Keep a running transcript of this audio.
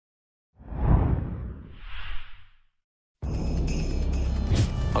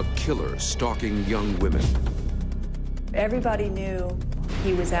killer stalking young women. Everybody knew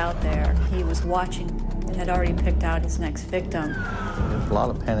he was out there. He was watching and had already picked out his next victim. There's a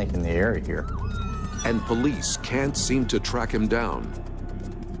lot of panic in the area here. And police can't seem to track him down.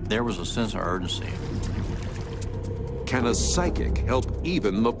 There was a sense of urgency. Can a psychic help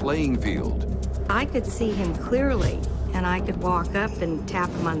even the playing field? I could see him clearly, and I could walk up and tap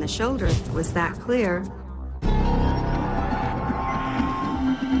him on the shoulder. It was that clear.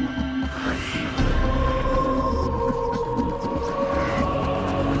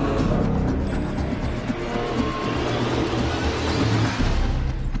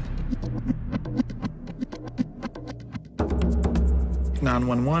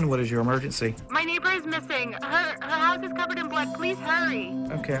 911, what is your emergency? My neighbor is missing. Her house is covered in blood. Please hurry.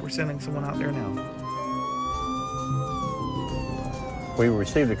 Okay, we're sending someone out there now. We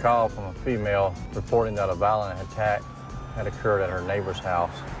received a call from a female reporting that a violent attack had occurred at her neighbor's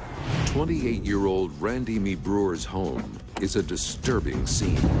house. 28-year-old Randy Me Brewer's home is a disturbing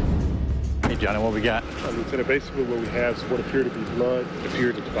scene. Hey, Johnny, what we got? Lieutenant, basically what we have is what appeared to be blood. It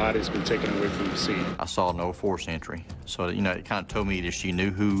appeared that the body has been taken away from the scene. I saw no force entry. So, you know, it kind of told me that she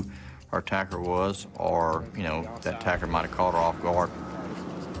knew who her attacker was, or, you know, that attacker might have caught her off guard.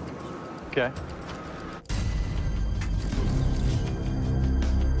 Okay.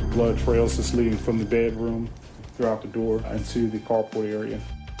 Blood trails is leading from the bedroom throughout the door into the carport area.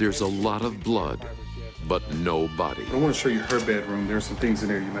 There's a lot of blood, but no body. I want to show you her bedroom. There's some things in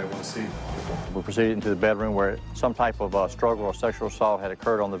there you might want to see. We proceeded into the bedroom where some type of struggle or sexual assault had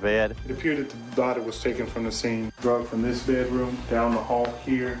occurred on the bed. It appeared that the body was taken from the scene, drugged from this bedroom, down the hall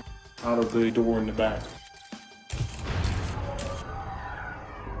here, out of the door in the back.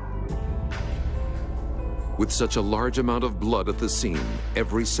 With such a large amount of blood at the scene,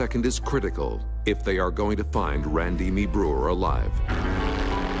 every second is critical if they are going to find Randy Me Brewer alive.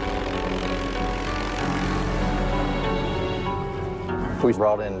 We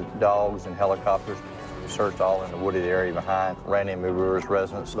brought in dogs and helicopters, searched all in the wooded area behind Randy Me Brewer's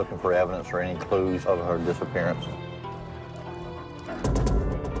residence, looking for evidence or any clues of her disappearance.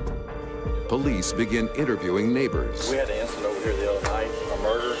 Police begin interviewing neighbors. We had an incident over here the other night, a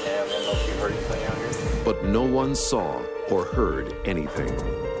murder, and I don't know if you heard anything out here. But no one saw or heard anything.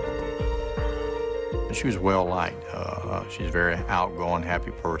 She was well liked. She's a very outgoing, happy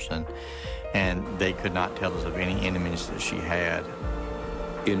person, and they could not tell us of any enemies that she had.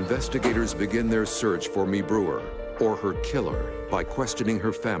 Investigators begin their search for Me Brewer, or her killer, by questioning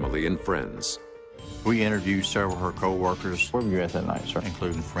her family and friends. We interviewed several of her co-workers. Where were you at that night, sir?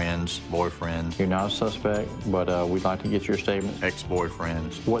 Including friends, boyfriends. You're not a suspect, but we'd like to get your statement.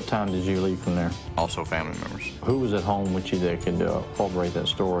 Ex-boyfriends. What time did you leave from there? Also family members. Who was at home with you that could corroborate that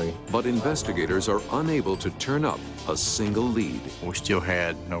story? But investigators are unable to turn up a single lead. We still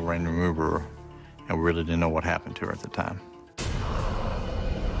had no Randy Me Brewer, and we really didn't know what happened to her at the time.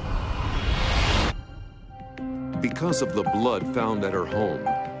 Because of the blood found at her home,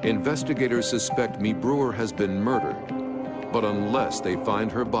 investigators suspect Me Brewer has been murdered. But unless they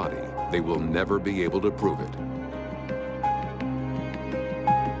find her body, they will never be able to prove it.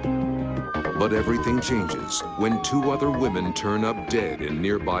 But everything changes when two other women turn up dead in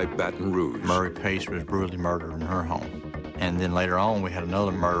nearby Baton Rouge. Murray Pace was brutally murdered in her home. And then later on, we had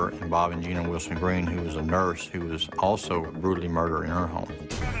another murder involving Gina Wilson Green, who was a nurse who was also brutally murdered in her home.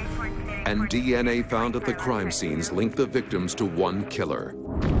 And DNA found at the crime scenes linked the victims to one killer.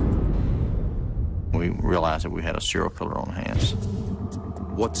 We realized that we had a serial killer on hands.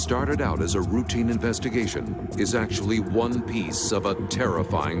 What started out as a routine investigation is actually one piece of a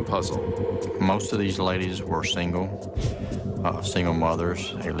terrifying puzzle. Most of these ladies were single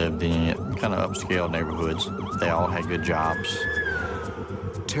mothers. They lived in kind of upscale neighborhoods. They all had good jobs.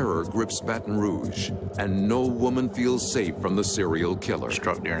 Terror grips Baton Rouge, and no woman feels safe from the serial killer. He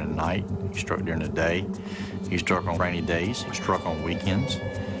struck during the night, he struck during the day, he struck on rainy days, he struck on weekends.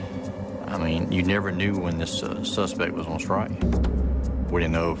 I mean, you never knew when this suspect was on strike. We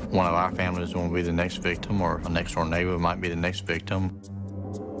didn't know if one of our family was going to be the next victim or a next-door neighbor might be the next victim.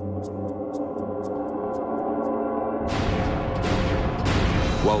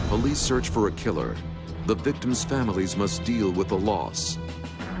 While police search for a killer, the victims' families must deal with the loss.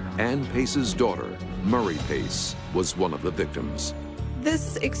 Ann Pace's daughter, Murray Pace, was one of the victims.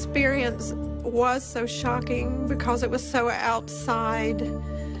 This experience was so shocking because it was so outside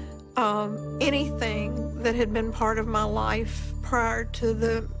anything that had been part of my life prior to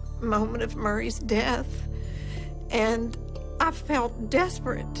the moment of Murray's death. And I felt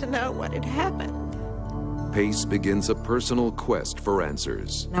desperate to know what had happened. Pace begins a personal quest for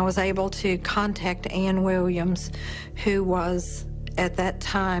answers. I was able to contact Ann Williams, who was at that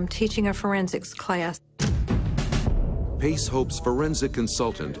time teaching a forensics class. Pace hopes forensic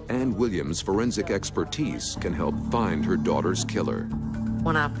consultant Ann Williams' forensic expertise can help find her daughter's killer.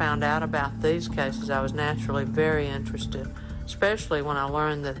 When I found out about these cases, I was naturally very interested, especially when I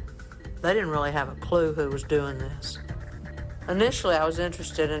learned that they didn't really have a clue who was doing this. Initially, I was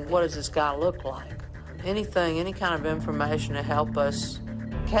interested in what does this guy look like? Anything, any kind of information to help us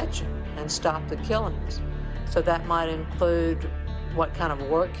catch him and stop the killings. So that might include what kind of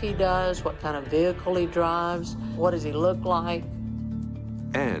work he does, what kind of vehicle he drives, what does he look like.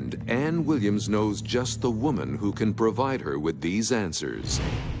 And Ann Williams knows just the woman who can provide her with these answers.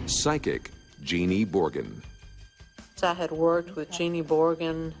 Psychic Jeannie Borgen. I had worked with Jeannie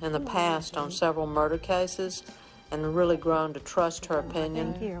Borgen in the past on several murder cases and really grown to trust her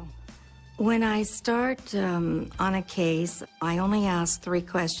opinion. Thank you. When I start on a case, I only ask 3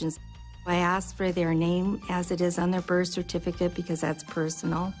 questions. I ask for their name as it is on their birth certificate because that's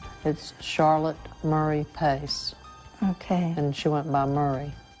personal. It's Charlotte Murray Pace. Okay. And she went by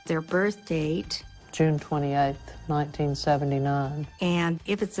Murray. Their birth date. June 28th, 1979. And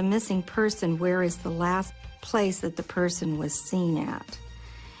if it's a missing person, where is the last place that the person was seen at?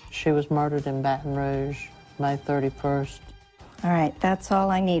 She was murdered in Baton Rouge, May 31st. All right, that's all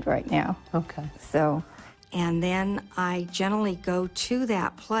I need right now. Okay. So, and then I generally go to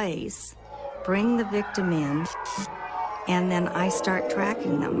that place, bring the victim in, and then I start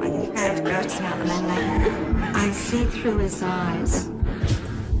tracking them. And I see through his eyes.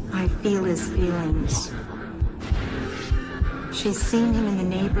 I feel his feelings. She's seen him in the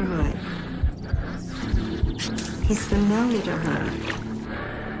neighborhood. He's familiar to her.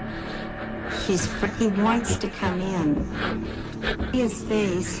 He wants to come in. His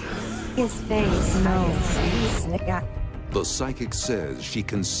face. No. The psychic says she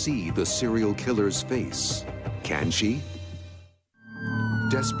can see the serial killer's face. Can she?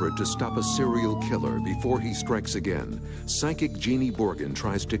 Desperate to stop a serial killer before he strikes again, psychic Jeannie Borgen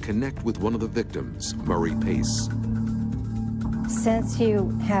tries to connect with one of the victims, Murray Pace. since you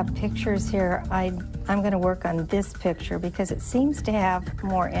have pictures here, I'm going to work on this picture because it seems to have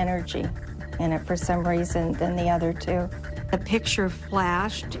more energy in it for some reason than the other two. The picture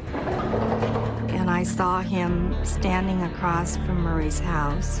flashed, and I saw him standing across from Murray's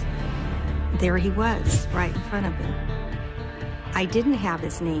house. There he was, right in front of me. I didn't have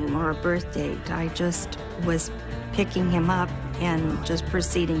his name or a birth date. I just was picking him up and just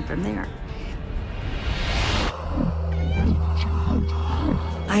proceeding from there.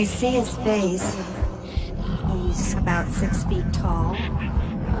 I see his face. He's about 6 feet tall,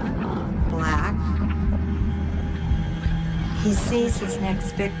 black. He sees his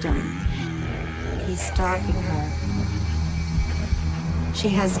next victim. He's stalking her. She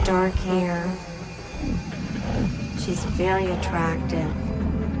has dark hair. She's very attractive.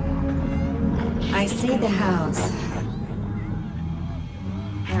 I see the house.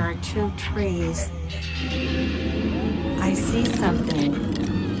 There are 2 trees. I see something.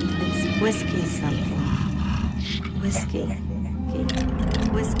 It's whiskey something. Whiskey.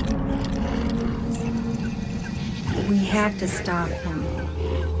 Whiskey. We have to stop him.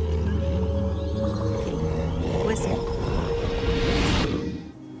 Whiskey.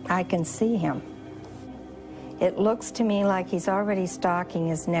 I can see him. It looks to me like he's already stalking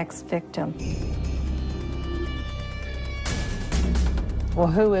his next victim. Well,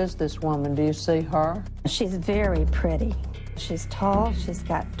 who is this woman? Do you see her? She's very pretty. She's tall, she's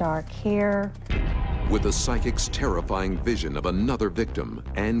got dark hair. With the psychic's terrifying vision of another victim,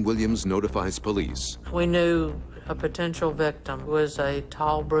 Ann Williams notifies police. We knew a potential victim was a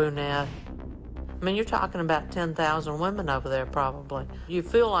tall brunette. I mean, you're talking about 10,000 women over there, probably. You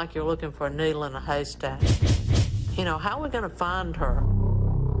feel like you're looking for a needle in a haystack. You know, how are we going to find her?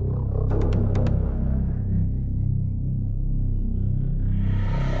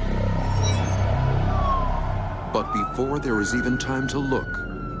 But before there is even time to look,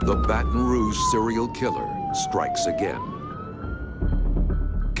 the Baton Rouge serial killer strikes again.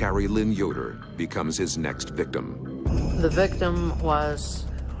 Carrie Lynn Yoder becomes his next victim. The victim was,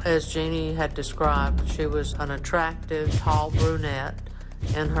 as Jeannie had described, she was an attractive, tall brunette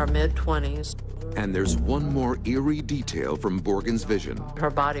in her mid-20s. And there's one more eerie detail from Borgen's vision. Her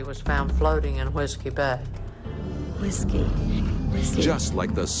body was found floating in Whiskey Bay. Whiskey. Whiskey. Just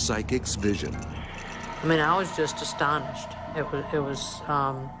like the psychic's vision. I mean, I was just astonished.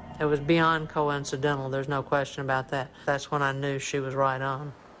 It was beyond coincidental. There's no question about that. That's when I knew she was right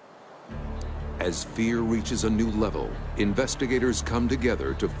on. As fear reaches a new level, investigators come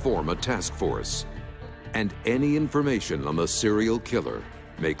together to form a task force. And any information on the serial killer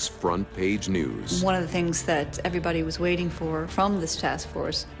makes front-page news. One of the things that everybody was waiting for from this task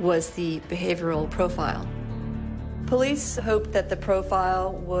force was the behavioral profile. Police hoped that the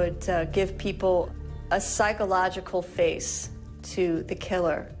profile would give people a psychological face to the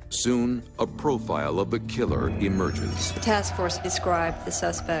killer. Soon, a profile of the killer emerges. The task force described the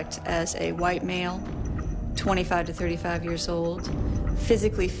suspect as a white male, 25 to 35 years old,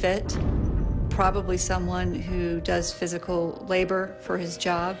 physically fit, probably someone who does physical labor for his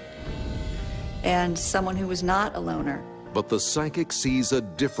job, and someone who was not a loner. But the psychic sees a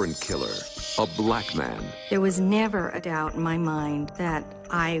different killer, a black man. There was never a doubt in my mind that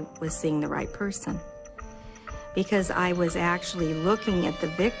I was seeing the right person, because I was actually looking at the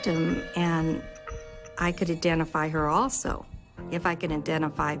victim and I could identify her also. If I could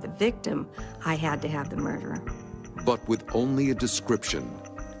identify the victim, I had to have the murderer. But with only a description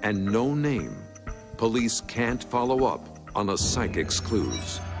and no name, police can't follow up on a psychic's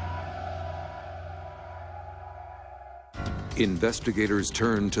clues. Investigators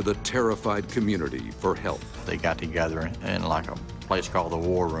turn to the terrified community for help. They got together in like a place called the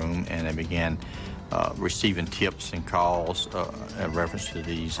War Room, and they began receiving tips and calls in reference to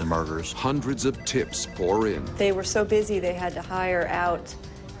these murders. Hundreds of tips pour in. They were so busy they had to hire out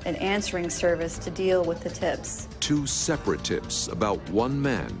an answering service to deal with the tips. 2 separate tips about one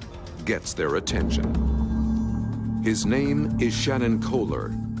man gets their attention. His name is Shannon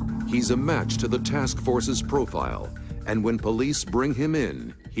Kohler. He's a match to the task force's profile, and when police bring him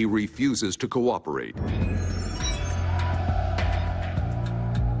in, he refuses to cooperate.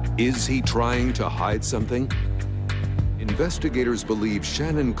 Is he trying to hide something? Investigators believe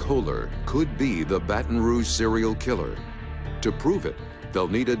Shannon Kohler could be the Baton Rouge serial killer. To prove it, they'll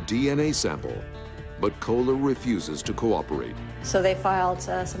need a DNA sample, but Kohler refuses to cooperate. So they filed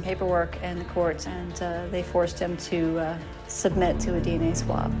some paperwork in the courts, and they forced him to submit to a DNA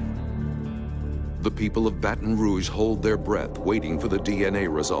swab. The people of Baton Rouge hold their breath, waiting for the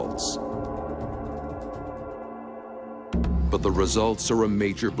DNA results. But the results are a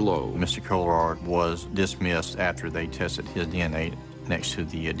major blow. Mr. Kohler was dismissed after they tested his DNA next to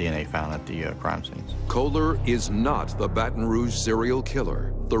the DNA found at the crime scenes. Kohler is not the Baton Rouge serial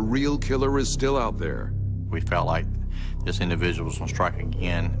killer. The real killer is still out there. We felt like this individual was going to strike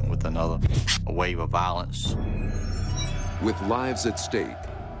again with another wave of violence. With lives at stake,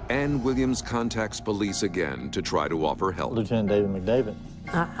 Ann Williams contacts police again to try to offer help. Lieutenant David McDavid.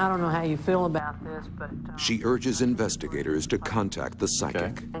 I don't know how you feel about this, but... She urges investigators to contact the psychic.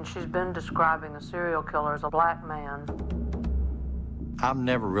 Okay. And she's been describing the serial killer as a black man. I've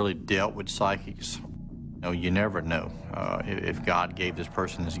never really dealt with psychics. You never know. If God gave this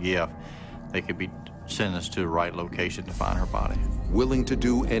person this gift, they could be sending us to the right location to find her body. Willing to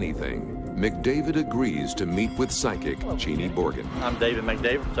do anything, McDavid agrees to meet with psychic Jeannie Borgen. I'm David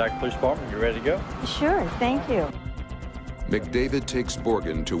McDavid, Sac Police Department. You ready to go? Sure, thank you. McDavid takes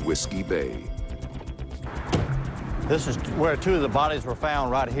Borgen to Whiskey Bay. This is where 2 of the bodies were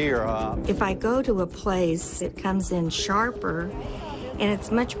found right here. If I go to a place, it comes in sharper and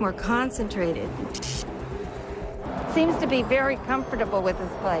it's much more concentrated. Seems to be very comfortable with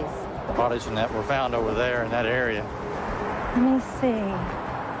this place. Bodies in that were found over there in that area. Let me see.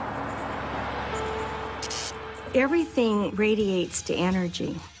 Everything radiates to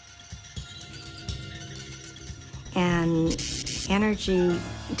energy. And energy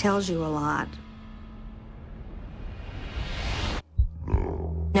tells you a lot.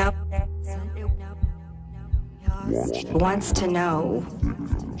 No. Wants to know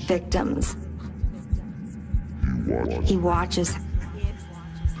victims. He watches,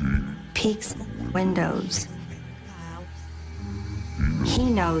 peeks windows. He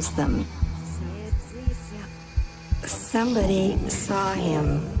knows them. Somebody saw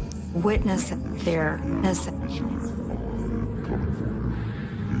him, witnessed their innocence.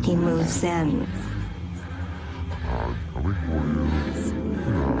 He moves in.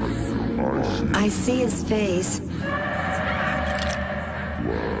 I see his face.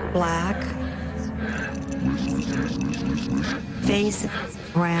 Black. Face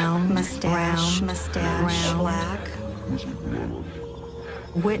round, mustache, black.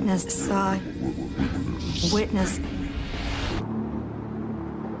 Witness saw. Witness.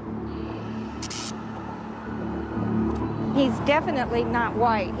 He's definitely not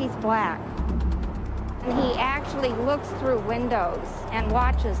white, he's black. And he actually looks through windows and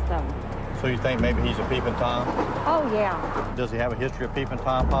watches them. So you think maybe he's a peeping Tom? Oh, yeah. Does he have a history of peeping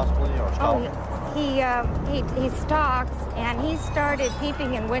Tom, possibly, or stalking? Oh, he stalks, and he started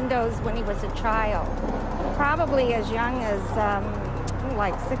peeping in windows when he was a child. Probably as young as,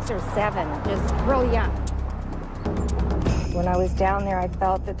 like 6 or 7, just real young. When I was down there, I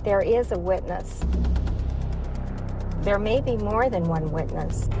felt that there is a witness. There may be more than one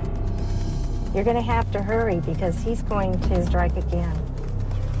witness. You're going to have to hurry because he's going to strike again.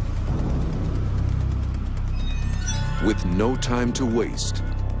 With no time to waste,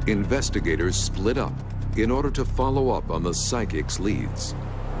 investigators split up in order to follow up on the psychic's leads.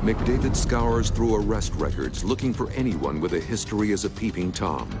 McDavid scours through arrest records looking for anyone with a history as a peeping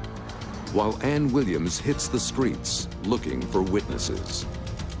Tom, while Ann Williams hits the streets looking for witnesses.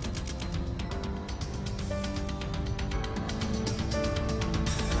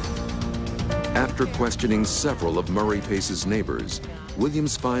 After questioning several of Murray Pace's neighbors,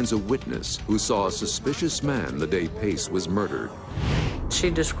 Williams finds a witness who saw a suspicious man the day Pace was murdered. She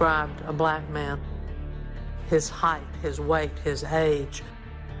described a black man, his height, his weight, his age,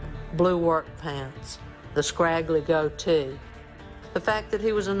 blue work pants, the scraggly goatee. The fact that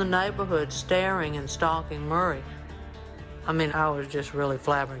he was in the neighborhood staring and stalking Murray. I mean, I was just really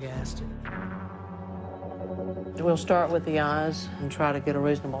flabbergasted. We'll start with the eyes and try to get a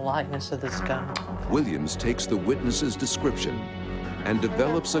reasonable likeness of this guy. Williams takes the witness's description and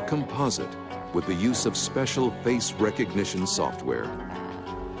develops a composite with the use of special face recognition software.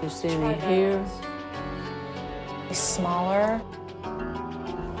 You see any here? He's smaller.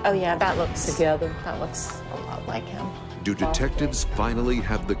 Oh yeah, that looks together. That looks a lot like him. Do detectives finally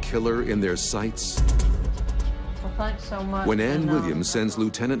have the killer in their sights? Well, thanks so much. When Ann Williams sends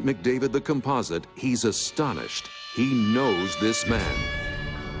Lieutenant McDavid the composite, he's astonished. He knows this man.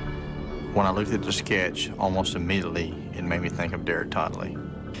 When I looked at the sketch, almost immediately, it made me think of Derek Todd Lee.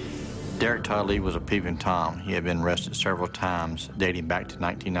 Derek Todd Lee was a peeping Tom. He had been arrested several times, dating back to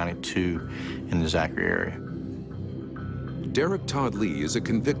 1992 in the Zachary area. Derek Todd Lee is a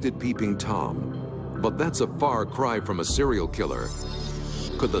convicted peeping Tom, but that's a far cry from a serial killer.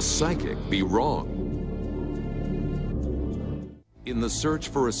 Could the psychic be wrong? In the search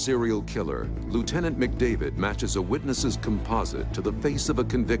for a serial killer, Lieutenant McDavid matches a witness's composite to the face of a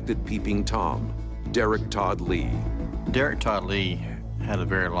convicted peeping Tom, Derek Todd Lee. Derek Todd Lee had a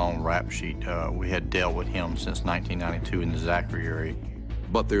very long rap sheet. We had dealt with him since 1992 in the Zachary area.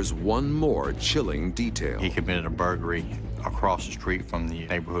 But there's one more chilling detail. He committed a burglary across the street from the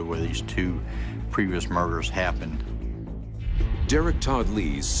neighborhood where these two previous murders happened. Derek Todd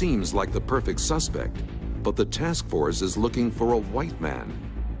Lee seems like the perfect suspect, but the task force is looking for a white man.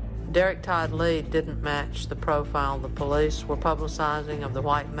 Derek Todd Lee didn't match the profile the police were publicizing of the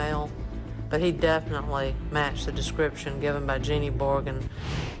white male, but he definitely matched the description given by Jeannie Borgen.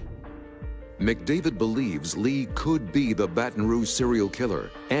 McDavid believes Lee could be the Baton Rouge serial killer,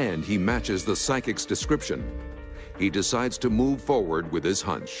 and he matches the psychic's description. He decides to move forward with his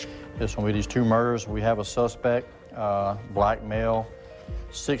hunch. This one, with these two murders, we have a suspect, black male,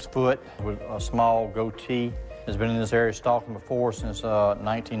 6 foot with a small goatee. Has been in this area stalking before since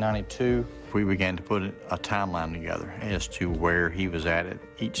 1992. We began to put a timeline together as to where he was at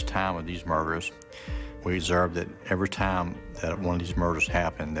each time of these murders. We observed that every time that one of these murders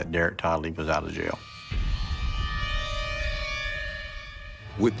happened, that Derek Todd Lee was out of jail.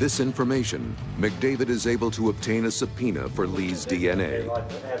 With this information, McDavid is able to obtain a subpoena for Lee's DNA.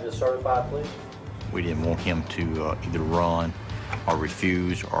 Have this certified, please. We didn't want him to either run or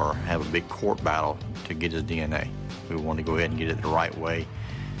refuse or have a big court battle to get his DNA. We wanted to go ahead and get it the right way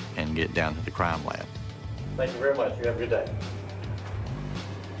and get it down to the crime lab. Thank you very much. You have a good day.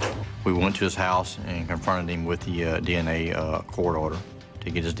 We went to his house and confronted him with the DNA court order to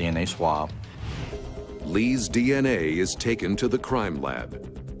get his DNA swab. Lee's DNA is taken to the crime lab.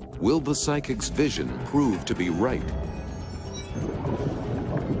 Will the psychic's vision prove to be right?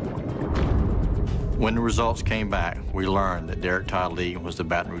 When the results came back, we learned that Derek Todd Lee was the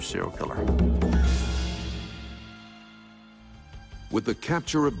Baton Rouge serial killer. With the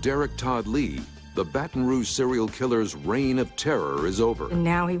capture of Derek Todd Lee, the Baton Rouge serial killer's reign of terror is over. And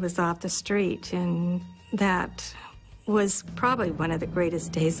now he was off the street, and that was probably one of the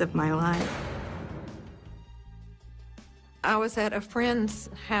greatest days of my life. I was at a friend's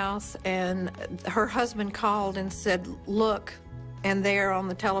house, and her husband called and said, "Look," and there on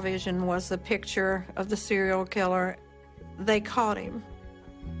the television was a picture of the serial killer. They caught him.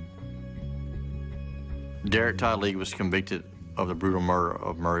 Derek Todd Lee was convicted of the brutal murder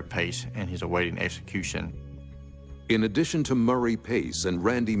of Murray Pace, and he's awaiting execution. In addition to Murray Pace and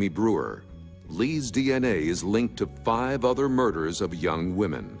Randy Me Brewer, Lee's DNA is linked to 5 other murders of young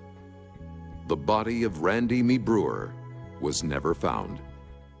women. The body of Randy Me Brewer was never found.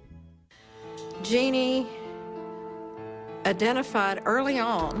 Jeannie identified early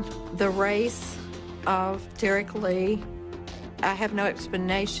on the race of Derek Lee. I have no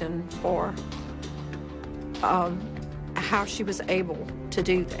explanation for how she was able to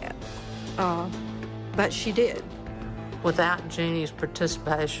do that, but she did. Without Jeannie's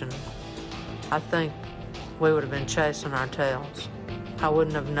participation, I think we would have been chasing our tails. I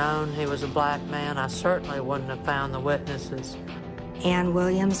wouldn't have known he was a black man. I certainly wouldn't have found the witnesses. Ann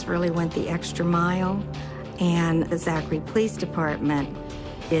Williams really went the extra mile, and the Zachary Police Department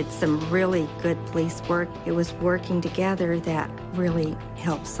did some really good police work. It was working together that really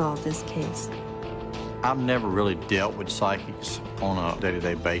helped solve this case. I've never really dealt with psychics on a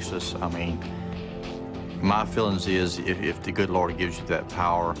day-to-day basis. I mean, my feelings is if the good Lord gives you that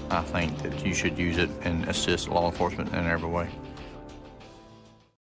power, I think that you should use it and assist law enforcement in every way.